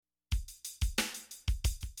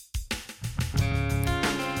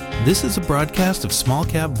This is a broadcast of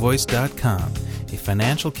SmallCapVoice.com, a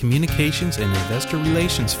financial communications and investor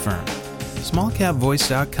relations firm.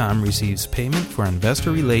 SmallCapVoice.com receives payment for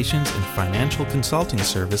investor relations and financial consulting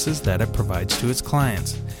services that it provides to its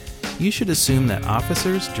clients. You should assume that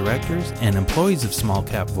officers, directors, and employees of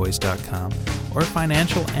SmallCapVoice.com or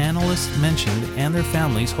financial analysts mentioned and their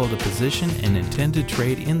families hold a position and intend to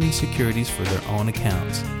trade in these securities for their own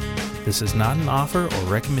accounts. This is not an offer or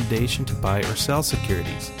recommendation to buy or sell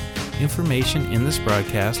securities. Information in this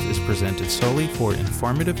broadcast is presented solely for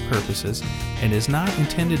informative purposes and is not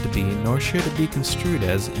intended to be, nor should it be construed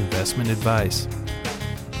as, investment advice.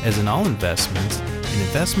 As in all investments, an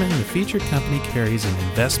investment in the featured company carries an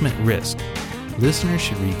investment risk. Listeners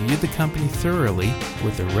should review the company thoroughly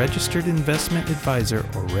with a registered investment advisor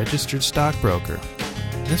or registered stockbroker.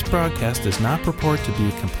 This broadcast does not purport to be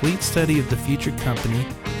a complete study of the featured company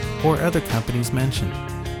or other companies mentioned.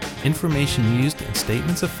 Information used and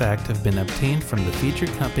statements of fact have been obtained from the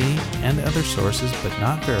featured company and other sources but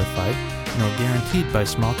not verified nor guaranteed by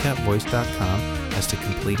SmallCapVoice.com as to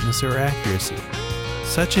completeness or accuracy.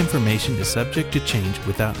 Such information is subject to change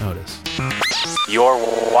without notice. You're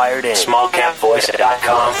wired in.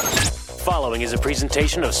 SmallCapVoice.com. Following is a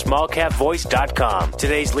presentation of SmallCapVoice.com,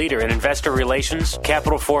 today's leader in investor relations,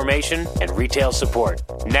 capital formation, and retail support.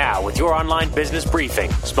 Now, with your online business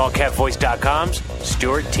briefing, SmallCapVoice.com's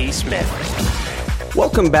Stuart T. Smith.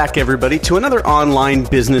 Welcome back, everybody, to another online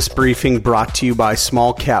business briefing brought to you by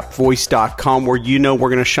SmallCapVoice.com, where you know we're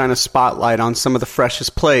going to shine a spotlight on some of the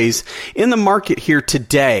freshest plays in the market here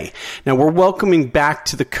today. Now, we're welcoming back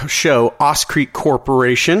to the show Auscrete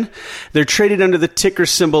Corporation. They're traded under the ticker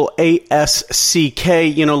symbol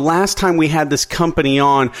ASCK. You know, last time we had this company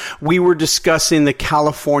on, we were discussing the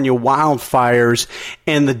California wildfires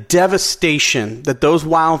and the devastation that those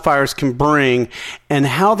wildfires can bring and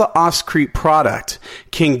how the Auscrete product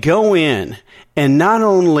can go in and not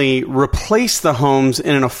only replace the homes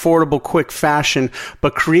in an affordable, quick fashion,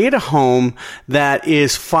 but create a home that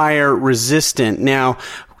is fire resistant. Now,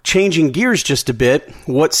 changing gears just a bit,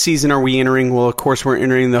 what season are we entering? Well, of course, we're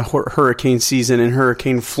entering the hurricane season, and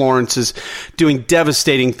Hurricane Florence is doing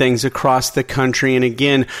devastating things across the country. And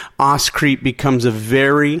again, Auscrete becomes a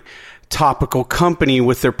very topical company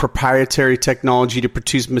with their proprietary technology to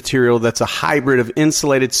produce material that's a hybrid of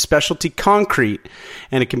insulated specialty concrete,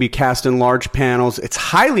 and it can be cast in large panels. It's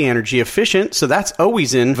highly energy efficient, so that's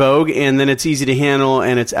always in vogue, and then it's easy to handle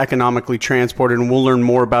and it's economically transported, and we'll learn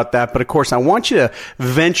more about that. But of course, I want you to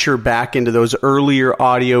venture back into those earlier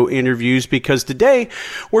audio interviews, because today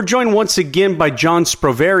we're joined once again by John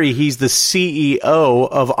Sprovieri. He's the CEO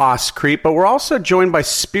of Auscrete, but we're also joined by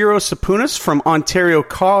Spiro Sapounas from Ontario,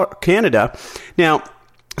 Canada. Now,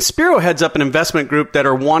 Spiro heads up an investment group that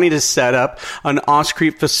are wanting to set up an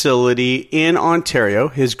Auscrete facility in Ontario.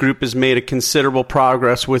 His group has made a considerable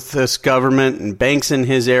progress with this government and banks in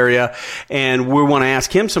his area, and we want to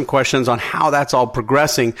ask him some questions on how that's all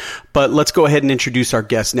progressing. But let's go ahead and introduce our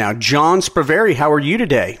guest now. John Sprovieri, how are you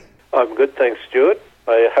today? I'm good, thanks, Stuart.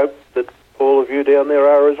 I hope that all of you down there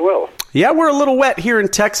are as well. Yeah, we're a little wet here in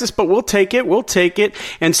Texas, but we'll take it. We'll take it.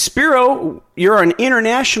 And Spiro, you're an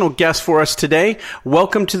international guest for us today.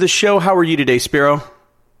 Welcome to the show. How are you today, Spiro?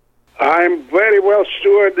 I'm very well,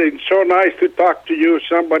 Stuart. It's so nice to talk to you,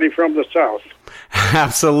 somebody from the South.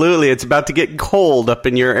 Absolutely. It's about to get cold up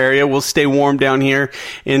in your area. We'll stay warm down here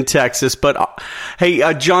in Texas. But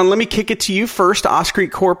hey, John, let me kick it to you first.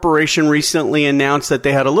 Auscrete Corporation recently announced that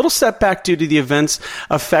they had a little setback due to the events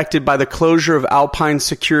affected by the closure of Alpine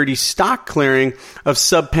Security stock clearing of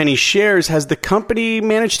sub-penny shares. Has the company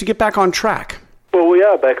managed to get back on track? Well, we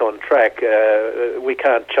are back on track. We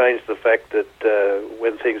can't change the fact that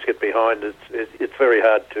when things get behind, it's very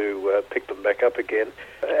hard to pick them back up again.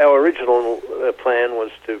 Our original plan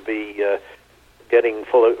was to be getting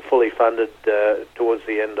fully funded towards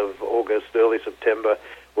the end of August, early September.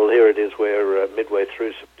 Well, here it is. We're midway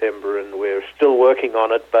through September, and we're still working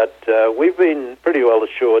on it. But we've been pretty well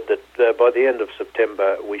assured that by the end of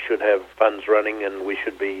September, we should have funds running, and we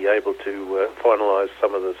should be able to finalise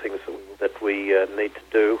some of the things that we need to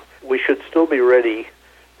do. We should still be ready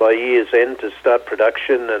by year's end to start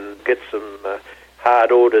production and get some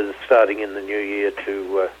hard orders starting in the new year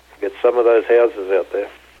to get some of those houses out there.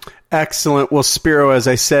 Excellent. Well, Spiro, as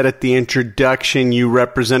I said at the introduction, you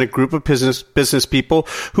represent a group of business people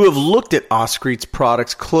who have looked at Auscrete's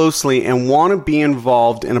products closely and want to be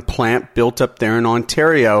involved in a plant built up there in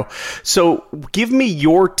Ontario. So give me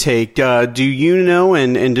your take. Do you know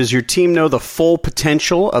and does your team know the full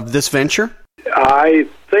potential of this venture? I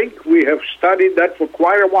think we have studied that for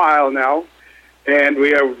quite a while now, and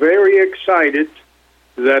we are very excited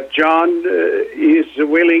that John is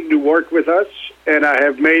willing to work with us, and I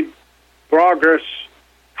have made progress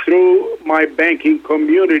through my banking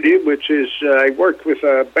community, which is I work with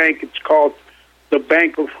a bank. It's called the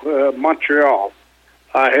Bank of Montreal.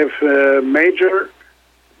 I have major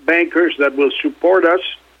bankers that will support us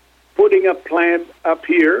putting a plan up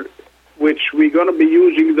here, which we're going to be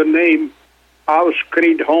using the name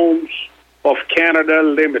Auscrete Homes of Canada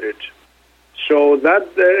Limited. So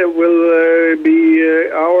that will be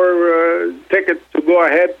our ticket to go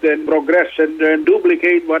ahead and progress and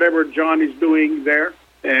duplicate whatever John is doing there.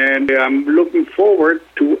 And I'm looking forward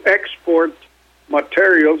to export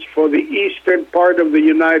materials for the eastern part of the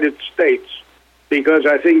United States, because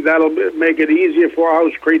I think that'll make it easier for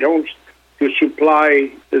Auscrete Homes to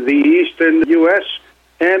supply the eastern U.S.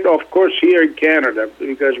 and, of course, here in Canada,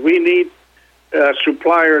 because we need a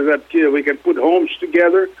supplier that we can put homes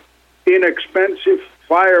together, inexpensive,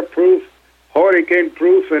 fireproof,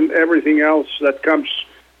 hurricane-proof, and everything else that comes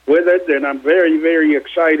with it. And I'm very, very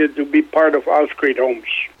excited to be part of Auscrete Homes.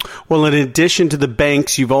 Well, in addition to the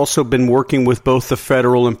banks, you've also been working with both the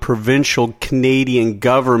federal and provincial Canadian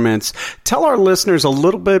governments. Tell our listeners a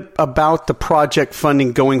little bit about the project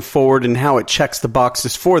funding going forward and how it checks the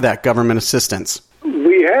boxes for that government assistance.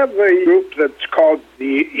 We have a group that's called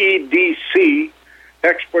the EDC,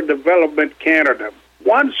 Export Development Canada.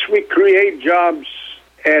 Once we create jobs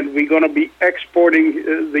and we're going to be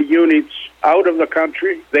exporting the units out of the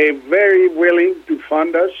country, they're very willing to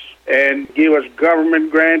fund us and give us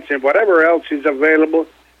government grants and whatever else is available.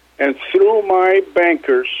 And through my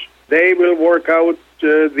bankers, they will work out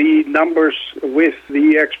the numbers with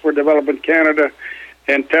the Export Development Canada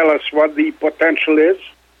and tell us what the potential is.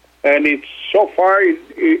 And it's so far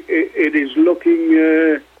it is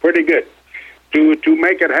looking pretty good to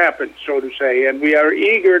make it happen, so to say. And we are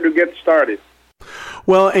eager to get started.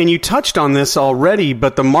 Well, and you touched on this already,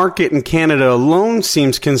 but the market in Canada alone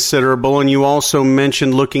seems considerable, and you also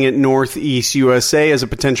mentioned looking at Northeast USA as a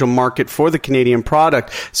potential market for the Canadian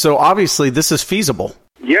product. So obviously this is feasible.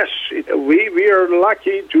 Yes, we are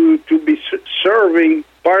lucky to be serving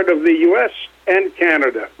part of the U.S. and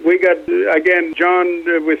Canada. We got, again,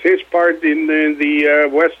 John with his part in the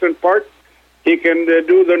western part. He can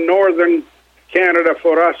do the northern Canada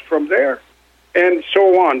for us from there, and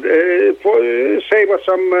so on, save us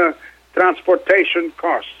some transportation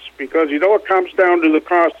costs, because it all comes down to the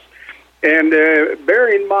costs. And bear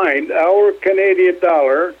in mind, our Canadian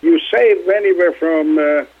dollar, you save anywhere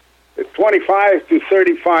from 25 to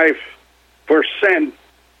 35%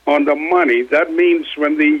 on the money. That means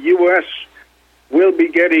when the U.S. will be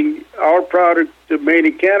getting our product made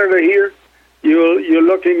in Canada here, you're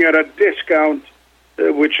looking at a discount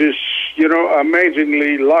which is,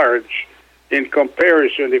 amazingly large in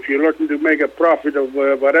comparison. If you're looking to make a profit of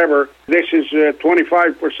whatever, this is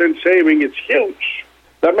 25% saving. It's huge.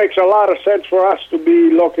 That makes a lot of sense for us to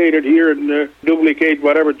be located here and duplicate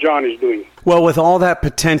whatever John is doing. Well, with all that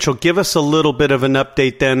potential, give us a little bit of an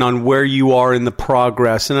update then on where you are in the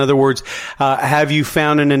progress. In other words, have you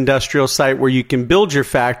found an industrial site where you can build your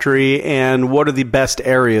factory, and what are the best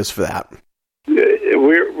areas for that?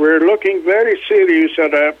 We're looking very serious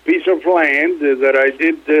at a piece of land that I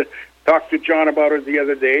did talk to John about it the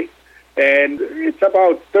other day, and it's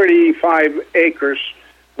about 35 acres,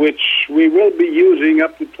 which we will be using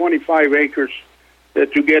up to 25 acres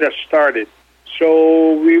to get us started.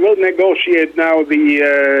 So we will negotiate now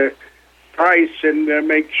the price and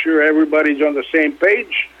make sure everybody's on the same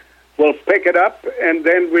page. We'll pick it up, and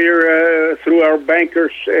then we're, through our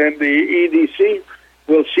bankers and the EDC,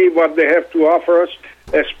 we'll see what they have to offer us.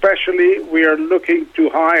 Especially, we are looking to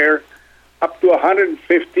hire up to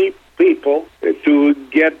 150 people to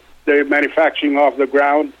get the manufacturing off the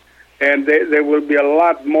ground, and there will be a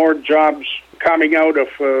lot more jobs coming out of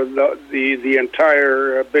the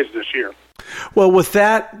entire business here. Well, with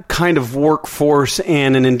that kind of workforce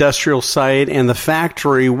and an industrial site and the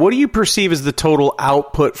factory, what do you perceive as the total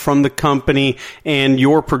output from the company and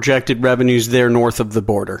your projected revenues there north of the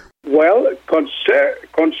border? Well,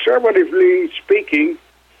 conservatively speaking,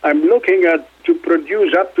 I'm looking at to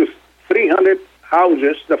produce up to 300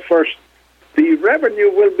 houses. The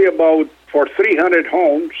revenue will be about, for 300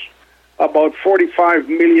 homes, about $45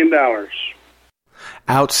 million.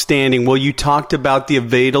 Outstanding. Well, you talked about the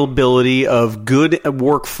availability of good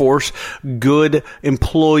workforce, good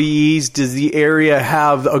employees. Does the area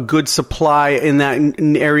have a good supply in that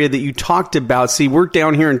area that you talked about? See, we're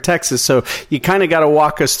down here in Texas, so you kind of got to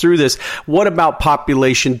walk us through this. What about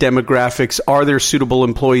population demographics? Are there suitable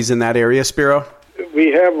employees in that area, Spiro?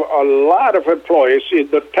 We have a lot of employees. In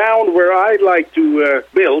the town where I like to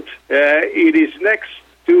build, it is next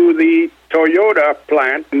to the Toyota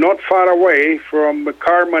plant, not far away from the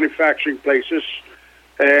car manufacturing places,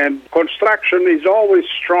 and construction is always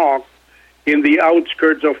strong in the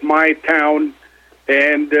outskirts of my town,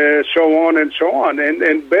 and so on and so on.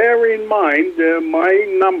 And bear in mind, my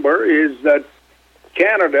number is that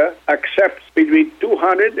Canada accepts between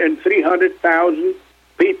 200 and 300,000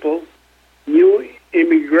 people, new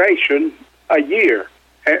immigration a year.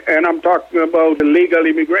 And I'm talking about legal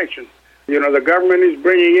immigration. You know, the government is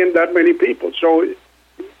bringing in that many people. So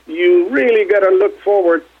you really got to look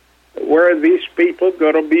forward where these people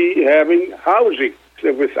going to be having housing.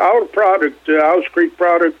 So with our product, Auscrete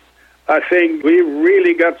product, I think we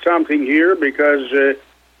really got something here because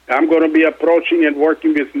I'm going to be approaching and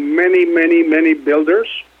working with many builders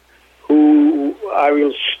who I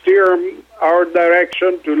will steer our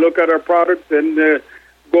direction to look at our product and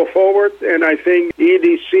go forward. And I think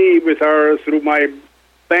EDC, through my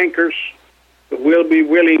bankers, will be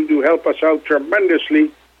willing to help us out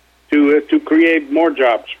tremendously to create more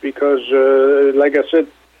jobs because, like I said,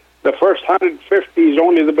 the first 150 is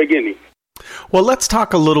only the beginning. Well, let's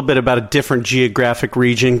talk a little bit about a different geographic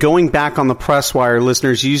region. Going back on the press wire,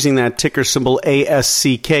 listeners, using that ticker symbol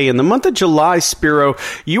ASCK. In the month of July, Spiro,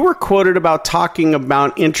 you were quoted about talking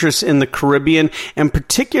about interest in the Caribbean and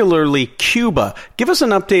particularly Cuba. Give us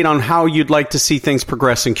an update on how you'd like to see things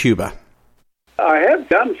progress in Cuba. I have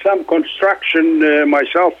done some construction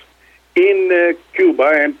myself in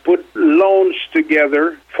Cuba and put loans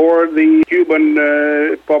together for the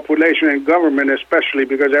Cuban population and government, especially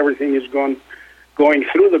because everything is going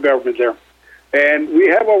through the government there. And we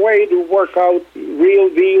have a way to work out real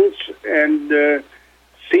deals and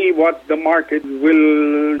see what the market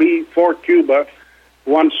will be for Cuba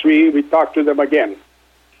once we talk to them again.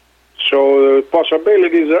 So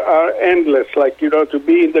possibilities are endless, like, you know, to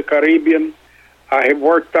be in the Caribbean. I have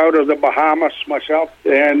worked out of the Bahamas myself,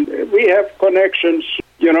 and we have connections,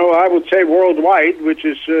 you know, I would say worldwide, which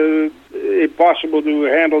is impossible to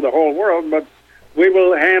handle the whole world, but we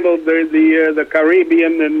will handle the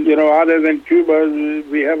Caribbean, and, you know, other than Cuba,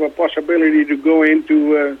 we have a possibility to go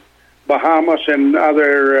into Bahamas and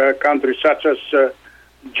other countries, such as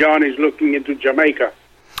John is looking into Jamaica.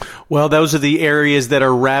 Well, those are the areas that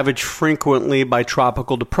are ravaged frequently by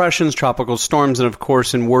tropical depressions, tropical storms, and, of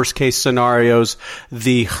course, in worst-case scenarios,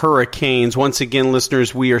 the hurricanes. Once again,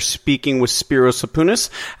 listeners, we are speaking with Spiro Sapounas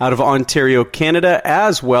out of Ontario, Canada,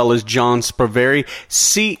 as well as John Sprovieri,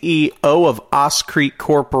 CEO of Auscrete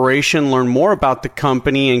Corporation. Learn more about the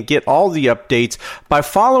company and get all the updates by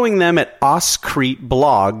following them at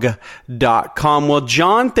AuscreteBlog.com. Well,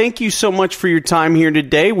 John, thank you so much for your time here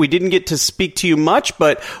today. We didn't get to speak to you much,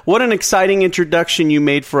 but what an exciting introduction you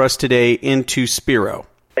made for us today into Spiro.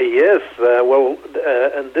 Yes,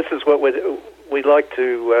 and this is what we'd like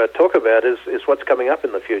to talk about is what's coming up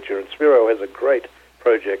in the future. And Spiro has a great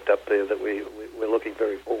project up there that we're looking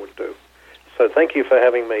very forward to. So thank you for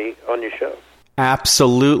having me on your show.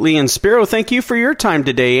 Absolutely. And Spiro, thank you for your time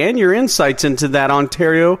today and your insights into that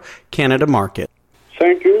Ontario, Canada market.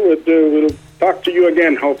 Thank you. We'll talk to you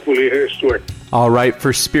again, hopefully, Stuart. All right,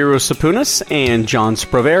 for Spiro Sapounas and John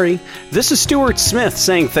Sprovieri, this is Stuart Smith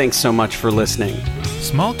saying thanks so much for listening.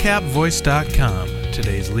 SmallCapVoice.com,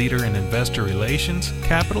 today's leader in investor relations,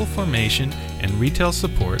 capital formation, and retail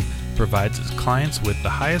support, provides its clients with the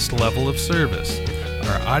highest level of service.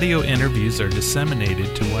 Our audio interviews are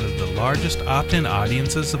disseminated to one of the largest opt-in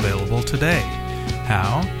audiences available today.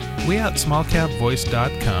 How? We at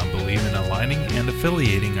SmallCapVoice.com believe in aligning and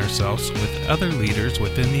affiliating ourselves with other leaders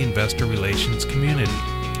within the investor relations community.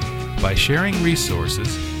 By sharing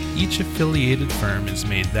resources, each affiliated firm is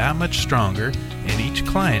made that much stronger and each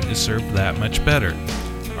client is served that much better.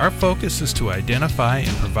 Our focus is to identify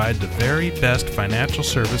and provide the very best financial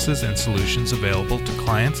services and solutions available to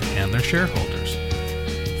clients and their shareholders.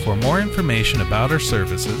 For more information about our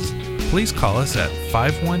services, please call us at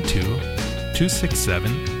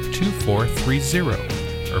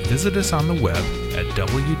 512-267-2430 or visit us on the web at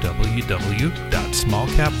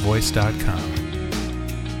www.smallcapvoice.com.